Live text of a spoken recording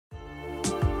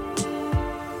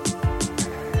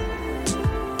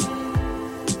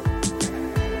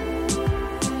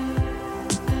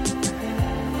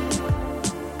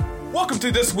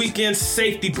to this weekend's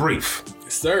safety brief.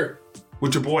 Yes, sir.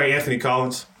 With your boy Anthony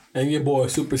Collins. And your boy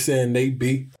Super Saiyan Nate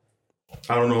B.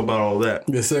 I don't know about all that.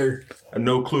 Yes, sir. I have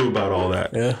no clue about all that.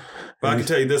 Yeah. But I can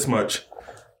tell you this much.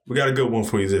 We got a good one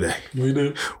for you today. We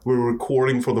do. We're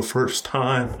recording for the first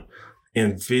time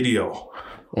in video.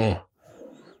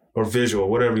 Or visual,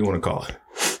 whatever you want to call it.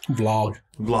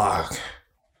 Vlog.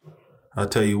 I'll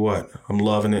tell you what. I'm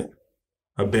loving it.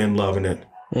 I've been loving it.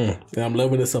 And I'm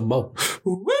loving it some more.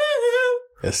 Woo!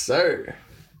 Yes, sir.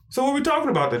 So what are we talking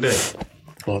about today?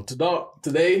 Well,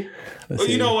 today.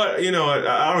 You know what?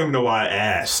 I don't even know why I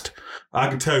asked. I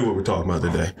can tell you what we're talking about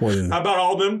today. How about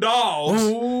all them dogs?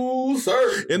 Ooh,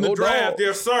 sir. In the draft,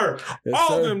 yes, sir. Yes, all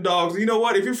sir. them dogs. You know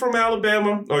what? If you're from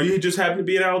Alabama or you just happen to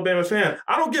be an Alabama fan,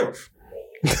 I don't give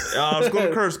a I was going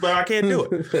to curse, but I can't do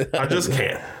it. I just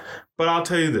can't. But I'll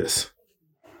tell you this.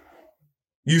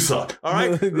 You suck. All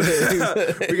right?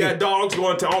 We got dogs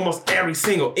going to almost every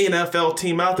single NFL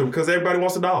team out there because everybody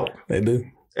wants a dog. They do.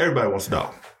 Everybody wants a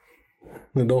dog.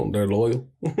 They don't. They're loyal.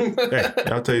 Hey,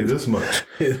 I'll tell you this much.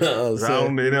 So,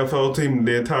 On the NFL team,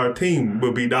 the entire team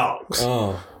will be dogs.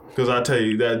 Because I tell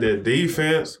you that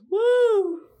defense,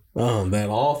 woo. That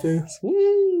offense,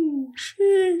 woo.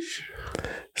 Sheesh.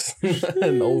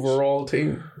 An overall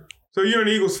team. So you're an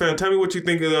Eagles fan. Tell me what you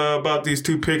think about these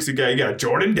two picks you got. You got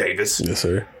Jordan Davis. Yes,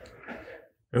 sir.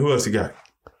 And who else you got?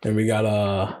 And we got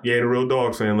You ain't a real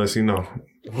Dogs fan unless you know.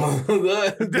 we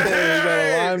got a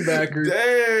linebacker.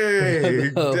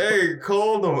 Dang,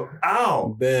 called him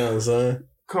out. Damn, son.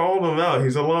 Called him out.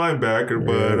 He's a linebacker,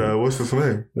 but what's his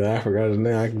name? I forgot his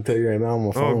name. I can tell you right now on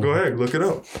my phone. Oh, go ahead. Look it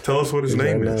up. Tell us what his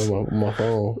name is. On my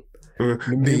phone. Give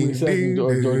me a second,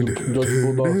 Georgia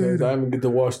Bulldogs fans. I haven't get to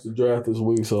watch the draft this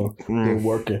week, so been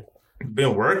working.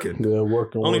 Been working? Yeah,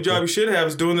 working. Only job you should have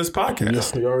is doing this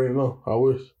podcast. Yeah, you already know. I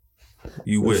wish.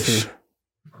 You wish.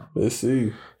 Let's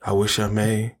see. I wish I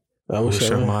may. I wish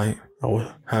I might.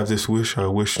 Have this wish I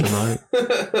wish tonight.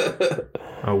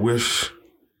 I wish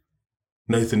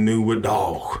Nathan knew what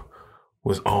dog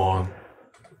was on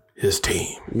his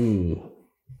team.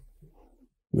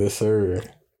 Yes, sir.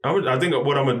 I think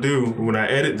what I'm going to do when I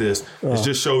edit this is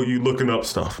just show you looking up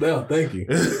stuff. Yeah, thank you.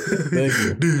 Thank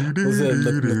you. What's that,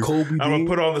 N'Kobe Dean? I'm going to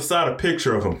put on the side a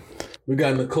picture of him. We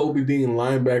got N'Kobe Dean,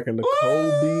 linebacker.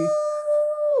 N'Kobe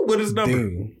What is his number?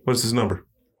 Dean. What's his number?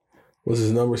 What's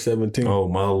his number? 17. Oh,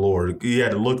 my Lord. You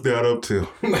had to look that up, too.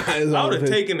 I would have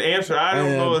taken the answer. I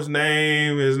don't know his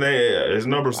name. His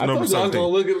number's number 17. I was going to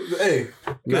look at Hey,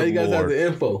 now you guys have the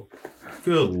info.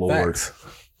 Good Lord. Facts.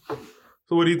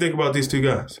 So what do you think about these two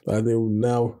guys? I think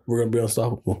now we're going to be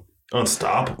unstoppable.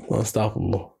 Unstoppable?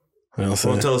 Unstoppable. You know what I'm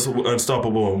saying? Well, tell us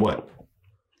unstoppable in what?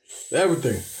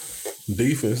 Everything.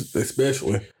 Defense,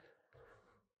 especially.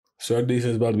 So our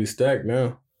defense is about to be stacked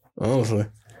now. Honestly.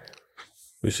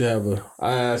 We should have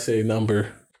I say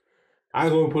number. I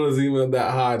ain't going to put us even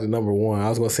that high to number one. I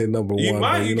was going to say number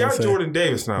one. You got Jordan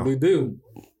Davis now. We do.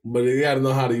 But you got to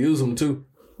know how to use them too.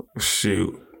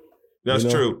 Shoot. That's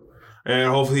true.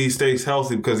 And hopefully he stays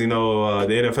healthy because, the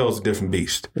NFL is a different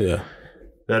beast. Yeah.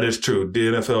 That is true. The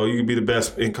NFL, you can be the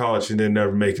best in college and then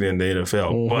never make it in the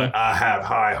NFL. Mm-hmm. But I have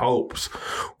high hopes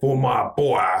for my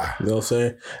boy. You know what I'm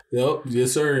saying? Yep.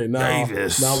 Yes, sir. And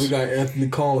now we got Anthony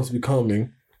Collins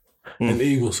becoming an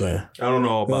Eagles fan. I don't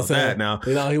know about that now.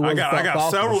 I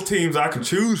got several teams I can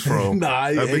choose from.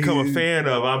 I've become a fan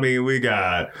of. I mean, we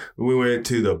went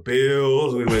to the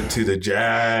Bills. We went to the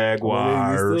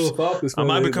Jaguars. I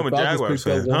might become a Jaguars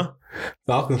fan. Huh?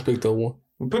 Falcons picked up one.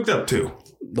 We picked up two.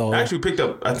 Actually picked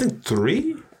up, I think,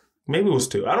 3. Maybe it was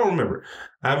 2. I don't remember.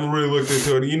 I haven't really looked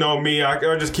into it. You know me, I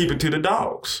just keep it to the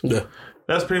dogs. Yeah.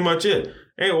 That's pretty much it.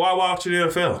 Hey, why watch the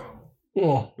NFL?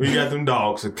 We got them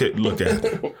dogs to look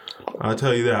at. I'll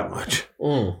tell you that much.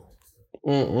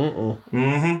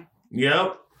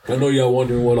 Yep. I know y'all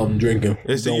wondering what I'm drinking.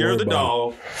 It's the year of the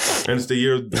dog, and it's the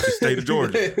year of the state of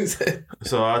Georgia.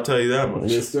 So I'll tell you that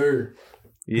much. Yes, sir.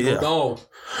 Yeah. Dog.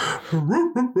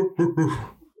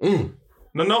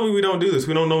 No, normally we don't do this.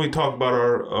 We don't normally talk about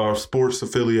our sports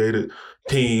affiliated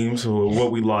teams or what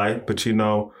we like. But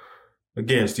again,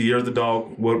 it's the year of the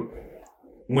dog.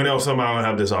 When else am I going to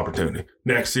have this opportunity?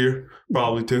 Next year?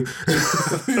 Probably too.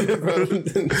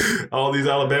 All these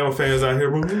Alabama fans out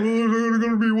here, it's only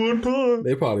going to be one time.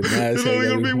 They probably mad. It's only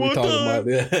going to be one time.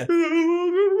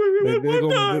 They're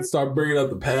going to start bringing up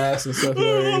the past and stuff.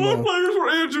 My players were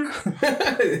injured.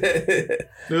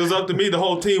 It was up to me. The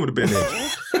whole team would have been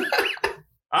injured.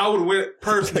 I would have went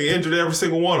personally injured every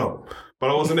single one of them, but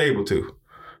I wasn't able to.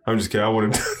 I'm just kidding. I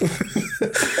wouldn't.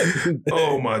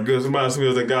 Oh my goodness! Reminds me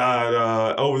of the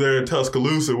guy over there in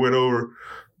Tuscaloosa went over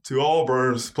to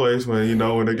Auburn's place when they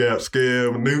got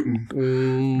Scam Newton.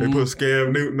 They put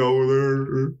Scam Newton over there.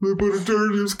 They put a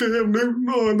jersey of Scam Newton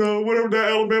on whatever that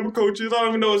Alabama coach is. I don't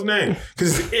even know his name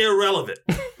because it's irrelevant.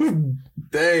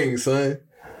 Dang, son.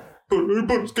 They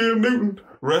put Scam Newton.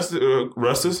 Rest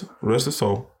his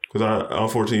soul. Because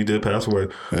unfortunately he did pass away.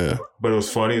 Yeah. But it was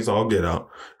funny as all get out.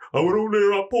 I went over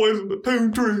there, I poisoned the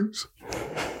 2 trees.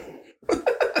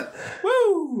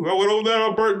 Woo! I went over there,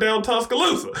 I burnt down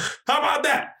Tuscaloosa. How about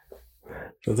that?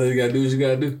 That's all you gotta do what you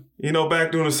gotta do.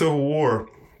 Back during the Civil War,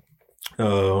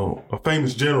 a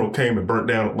famous general came and burnt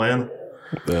down Atlanta.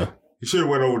 Yeah. You should have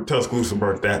went over to Tuscaloosa and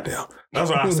burnt that down. That's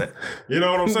what I said. You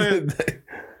know what I'm saying?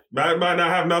 Might not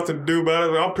have nothing to do about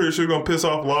it. I'm pretty sure it's going to piss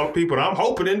off a lot of people, and I'm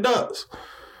hoping it does.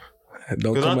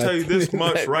 Because I'll tell you this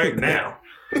much right now.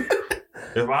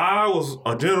 If I was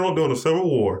a general during the Civil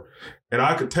War and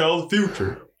I could tell the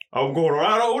future, I'm going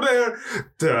right over there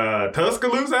to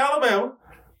Tuscaloosa, Alabama,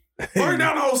 burn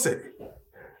down the whole city.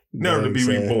 Never to be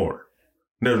reborn.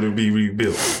 Never to be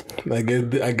rebuilt.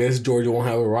 I guess Georgia won't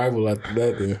have a rival after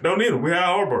that then. Don't need them. We have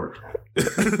Auburn. We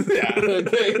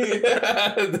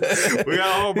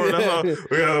got Auburn. That's all.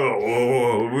 We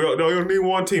don't need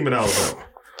one team in Alabama.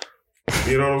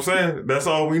 You know what I'm saying? That's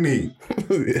all we need.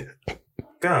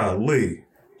 Golly.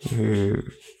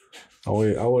 I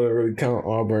wouldn't really count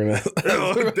Auburn as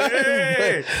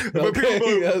dang. But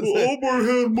people like, Auburn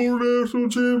has more national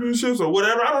championships or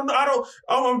whatever. I'm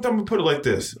gonna put it like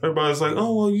this. Everybody's like,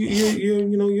 oh well,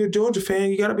 you're a Georgia fan.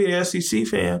 You gotta be an SEC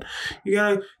fan. You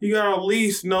gotta at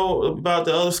least know about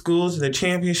the other schools and the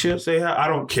championships they have. I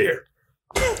don't care.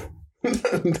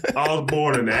 I was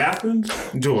born in Athens,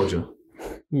 Georgia.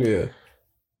 Yeah.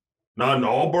 Not in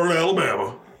Auburn,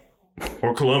 Alabama.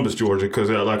 Or Columbus, Georgia, because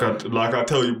like I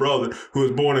tell your brother who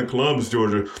was born in Columbus,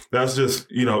 Georgia, that's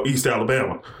just, East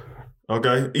Alabama.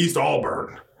 Okay? East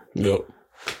Auburn. Yep.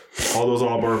 All those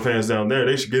Auburn fans down there,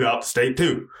 they should get out the state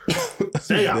too.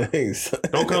 Stay out. Thanks.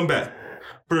 Don't come back.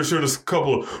 Pretty sure there's a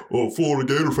couple of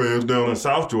Florida Gator fans down in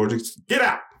South Georgia. Get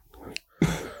out.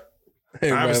 Hey,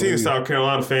 I haven't seen a South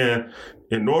Carolina fan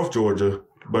in North Georgia,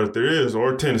 but if there is,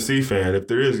 or a Tennessee fan, if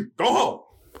there is, go home.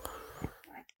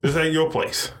 This ain't your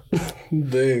place.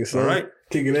 Dang, son. All right?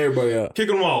 Kicking everybody out.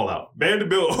 Kicking them all out.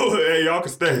 Vanderbilt, hey, y'all can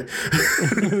stay.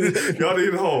 Y'all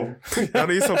need a home. Y'all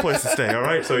need someplace to stay, all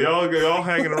right? So y'all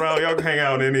hanging around. Y'all can hang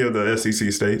out in any of the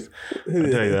SEC states. I'll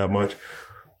tell you that much.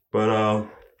 But,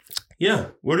 yeah.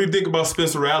 What do you think about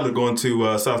Spencer Rattler going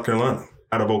to South Carolina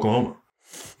out of Oklahoma?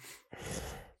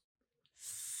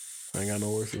 I ain't got no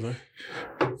words to say.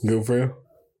 Good for him.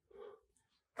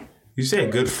 You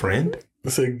said good friend? I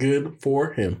said good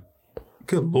for him.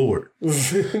 Good Lord.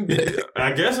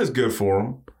 I guess it's good for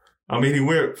him. I mean, he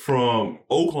went from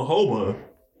Oklahoma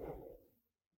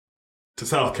to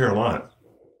South Carolina.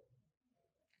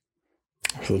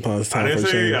 Sometimes time I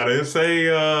didn't say,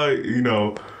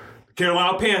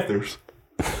 Carolina Panthers.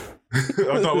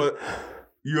 I'm talking about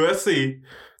USC,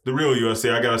 the real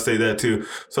USC. I got to say that too.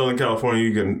 Southern California,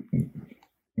 you can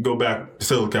go back to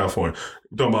Southern California.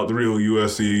 I'm talking about the real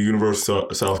USC, University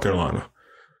of South Carolina.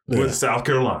 Yeah. With South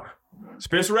Carolina.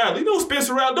 Spencer Rattler. You know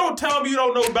Spencer Rattler? Don't tell me you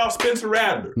don't know about Spencer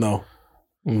Rattler. No.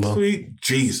 Sweet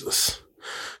Jesus.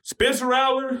 Spencer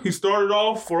Rattler, he started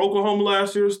off for Oklahoma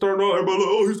last year. Started off, everybody like,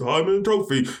 oh, he's the Heisman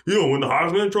Trophy. He don't win the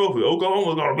Heisman Trophy.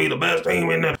 Oklahoma's going to be the best team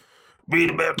in the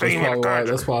country.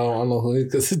 That's why I don't know who he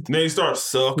is. Then he starts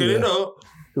sucking it up.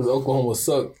 Because Oklahoma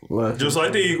sucked. Just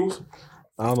like the Eagles.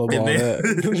 I don't know about that.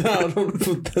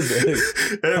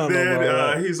 And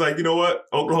then he's like, you know what?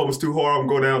 Oklahoma's too hard. I'm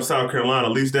going down to South Carolina.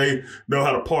 At least they know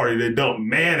how to party. They dump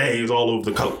mayonnaise all over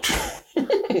the coach.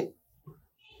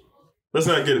 Let's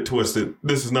not get it twisted.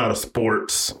 This is not a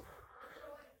sports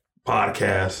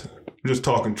podcast. We're just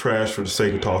talking trash for the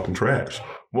sake of talking trash.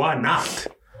 Why not?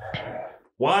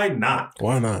 Why not?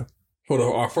 Why not? For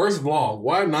our first vlog,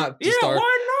 why not just start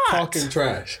talking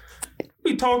trash?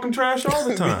 We talking trash all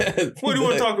the time. What do you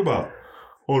want to talk about?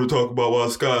 I want to talk about why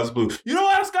the sky is blue. You know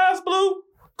why the sky is blue?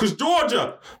 Because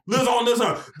Georgia lives on this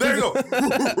earth. There you go.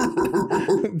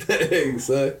 Dang,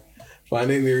 son. Find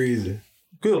any reason.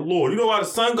 Good Lord. You know why the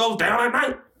sun goes down at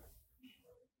night?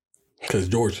 Because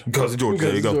Georgia. Because of Georgia.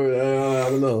 There you go. I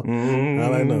don't know.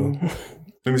 I don't know.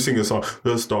 Let me sing a song.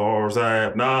 The stars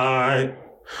at night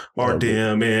are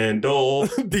dim and dull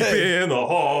deep in the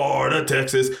heart of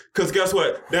Texas. Because guess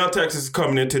what? Now Texas is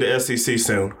coming into the SEC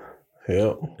soon.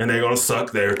 Yep. And they're going to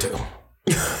suck there too.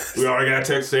 We already got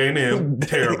Texas A&M.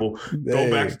 Terrible.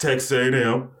 Go back to Texas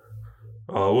A&M.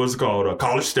 What's it called?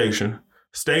 College Station.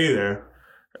 Stay there.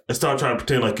 And start trying to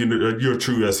pretend like you're a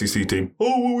true SEC team.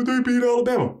 Oh, well, they beat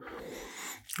Alabama.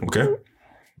 Okay.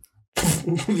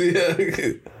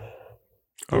 Yeah.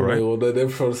 All right. Well, they're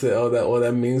probably say,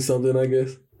 that means something, I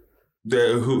guess.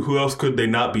 Who else could they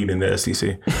not beat in the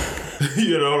SEC?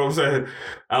 You know what I'm saying?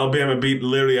 Alabama beat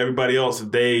literally everybody else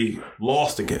that they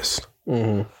lost against.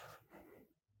 Mm-hmm.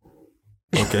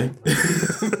 Okay.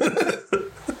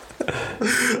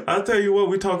 I'll tell you what,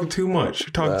 we're talking too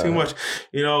much. Too much.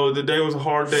 You know, the day was a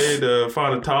hard day to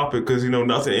find a topic because, you know,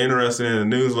 nothing interesting in the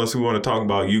news unless we want to talk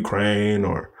about Ukraine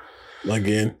or...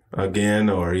 Again,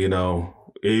 or, you know...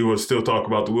 He would still talk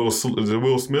about the Will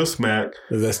Smith smack.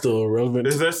 Is that still relevant?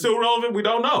 We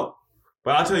don't know.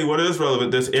 But I'll tell you what is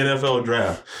relevant, this NFL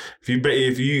draft.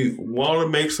 If you want to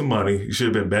make some money, you should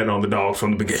have been betting on the dogs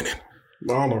from the beginning.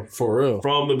 No, for real.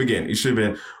 From the beginning. You should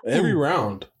have been. Every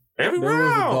round. There was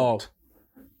a dog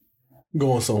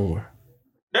going somewhere.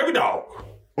 Every dog.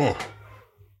 What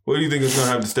do you think is going to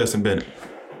happen to Stetson Bennett?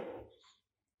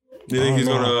 Do you think he's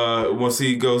going to, once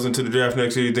he goes into the draft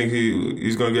next year, you think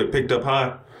he's going to get picked up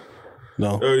high?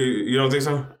 No. Or you don't think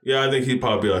so? Yeah, I think he'd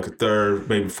probably be like a third,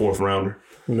 maybe fourth rounder.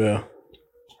 Yeah.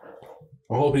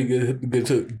 I hope he gets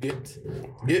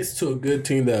to a good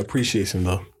team that appreciates him,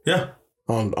 though. Yeah.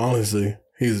 Honestly,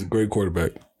 he's a great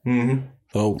quarterback. Mm-hmm.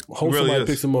 So hopefully somebody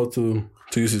picks him up to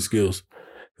use his skills.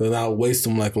 And not waste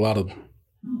him like a lot of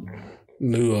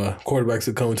new quarterbacks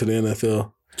that come into the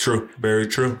NFL. True. Very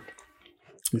true.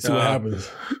 You see what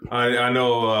happens. I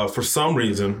know for some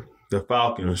reason the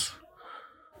Falcons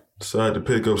decided to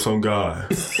pick up some guy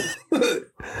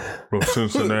from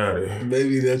Cincinnati.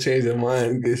 Maybe they'll change their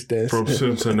mind. From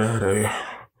Cincinnati.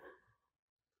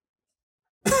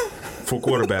 For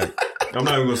quarterback. I'm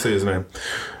not even going to say his name.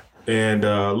 And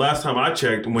last time I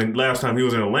checked, last time he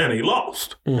was in Atlanta, he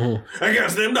lost. Mm-hmm.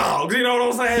 Against them dogs, you know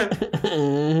what I'm saying?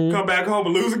 Mm-hmm. Come back home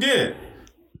and lose again.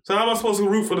 So how am I supposed to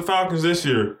root for the Falcons this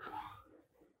year?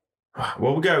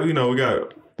 Well, we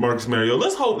got Marcus Mariota.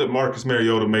 Let's hope that Marcus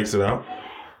Mariota makes it out.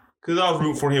 Because I was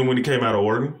rooting for him when he came out of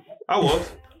Oregon. I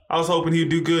was hoping he'd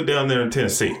do good down there in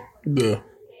Tennessee. Yeah.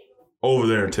 Over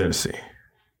there in Tennessee.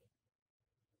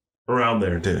 Around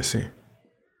there in Tennessee.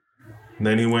 And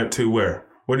then he went to where?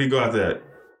 Where did he go after that?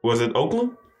 Was it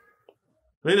Oakland?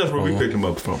 I think that's where we picked him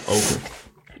up from.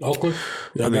 Oakland?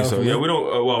 Yeah, I think so. Yeah, we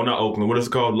don't, well, not Oakland. What is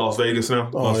it called? Las Vegas now?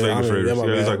 Las Vegas Raiders.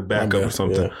 Yeah, he's like a backup or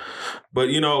something. Yeah. But,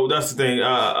 you know, that's the thing.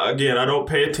 Again, I don't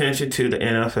pay attention to the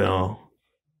NFL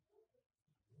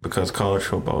because college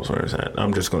football is where it's at.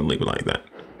 I'm just going to leave it like that.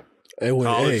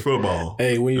 College football.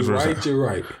 Hey, when you're right, you're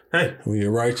right. Hey. When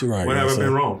you're right, you're right. When have I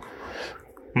been wrong?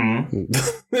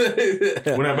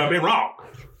 When have I been wrong?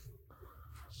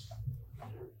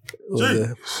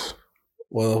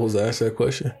 Well, I was to ask that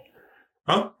question.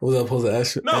 Huh? Was I supposed to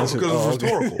ask you? No, because it's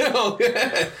rhetorical.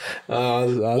 Okay. I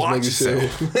was Watch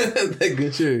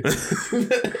making sure.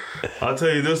 I'll tell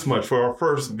you this much. For our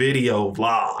first video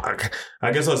vlog,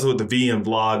 I guess that's what the VN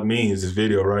vlog means, is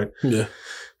video, right? Yeah.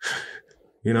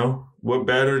 You know, what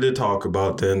better to talk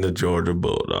about than the Georgia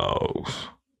Bulldogs?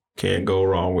 Can't go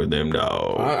wrong with them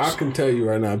dogs. I can tell you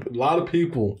right now, a lot of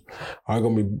people are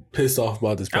going to be pissed off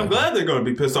about this. I'm glad they're going to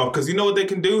be pissed off because you know what they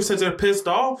can do since they're pissed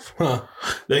off? Huh.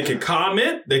 They can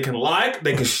comment, they can like,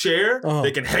 they can share, they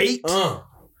can hate.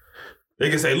 They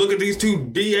can say, look at these two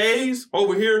DAs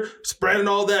over here spreading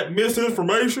all that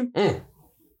misinformation. Go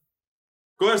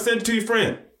ahead and send it to your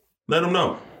friend. Let them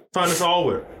know. Find us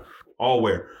allwhere.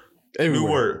 Allwhere.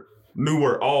 Everywhere. New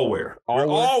word. Allwhere.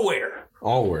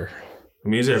 Allwhere. It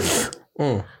means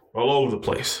everywhere. All over the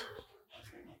place.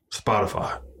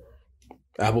 Spotify.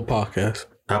 Apple Podcasts.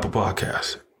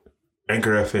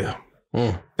 Anchor FM.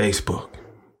 Facebook.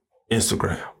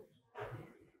 Instagram.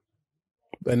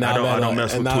 And now I don't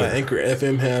mess with Twitter. Now Anchor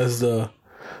FM has the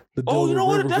you know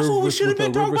what? That's what we should have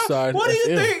been talking about. What do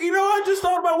you think? You know, I just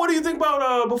thought about what do you think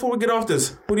about, before we get off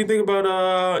this, what do you think about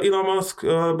Elon Musk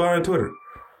buying Twitter?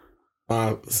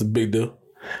 It's a big deal.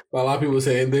 A lot of people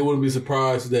saying they wouldn't be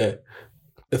surprised that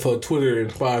if a Twitter in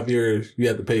 5 years you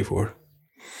have to pay for it.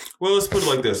 Well, let's put it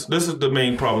like this. This is the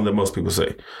main problem that most people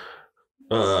say.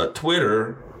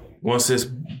 Twitter, once it's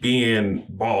been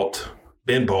bought,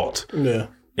 yeah,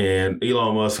 and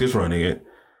Elon Musk is running it,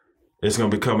 it's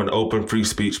going to become an open free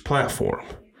speech platform.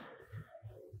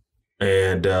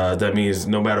 And that means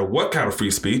no matter what kind of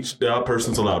free speech, that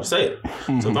person's allowed to say it.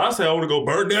 So if I say I want to go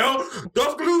burn down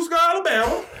Tuscaloosa,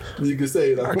 Alabama, you can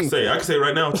say it. I can say it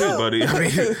right now too, buddy. I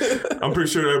mean, I'm pretty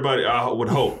sure I would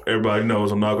hope everybody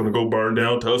knows I'm not going to go burn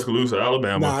down Tuscaloosa,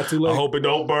 Alabama. Nah, too late. I hope it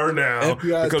don't burn down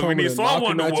because we need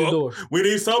someone to whoop. We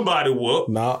need somebody to whoop.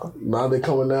 Nah, they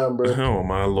coming down, bro. Oh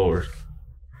my Lord!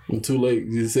 I'm too late.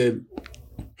 You said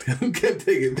Can't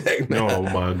take it back now. Oh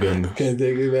my goodness. Can't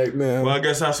take it back now. Well, I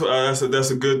guess that's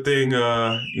a good thing.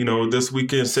 This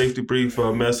weekend safety brief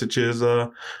message is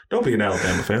don't be an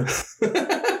Alabama fan.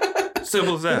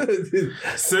 Simple as that.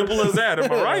 Simple as that.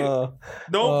 Am I right?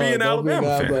 Don't be an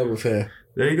Alabama fan.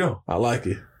 There you go. I like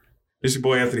it. It's your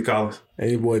boy Anthony Collins. And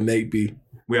your boy Nate B.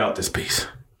 We out this piece.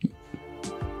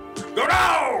 Go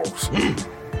Dogs!